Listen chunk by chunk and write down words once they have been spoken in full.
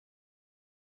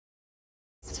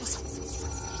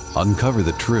Uncover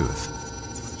the truth.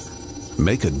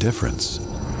 Make a difference.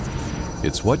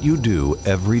 It's what you do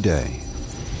every day.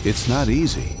 It's not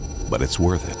easy, but it's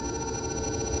worth it.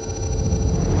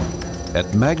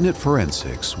 At Magnet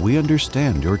Forensics, we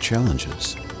understand your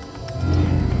challenges.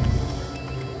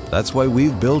 That's why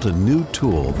we've built a new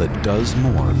tool that does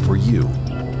more for you.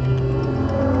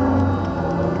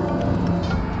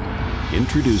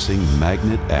 Introducing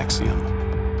Magnet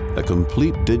AXIOM, a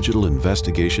complete digital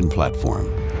investigation platform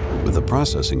with the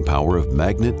processing power of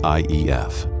Magnet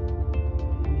IEF.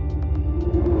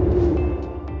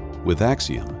 With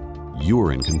AXIOM,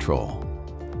 you're in control.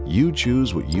 You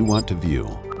choose what you want to view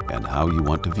and how you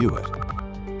want to view it,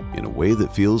 in a way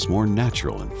that feels more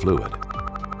natural and fluid.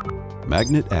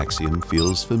 Magnet AXIOM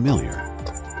feels familiar,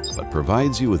 but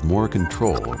provides you with more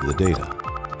control over the data.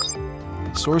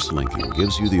 Source linking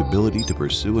gives you the ability to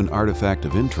pursue an artifact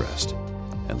of interest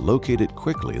and locate it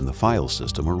quickly in the file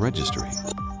system or registry.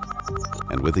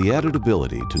 And with the added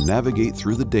ability to navigate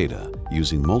through the data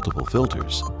using multiple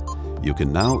filters, you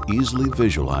can now easily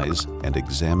visualize and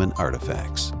examine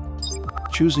artifacts,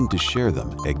 choosing to share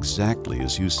them exactly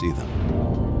as you see them.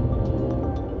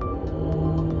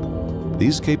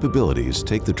 These capabilities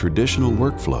take the traditional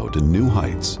workflow to new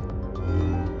heights,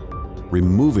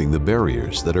 removing the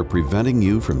barriers that are preventing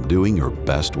you from doing your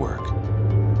best work.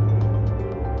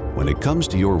 When it comes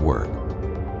to your work,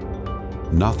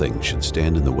 nothing should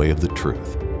stand in the way of the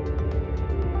truth.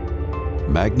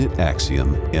 Magnet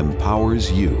AXIOM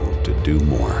empowers you to do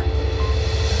more.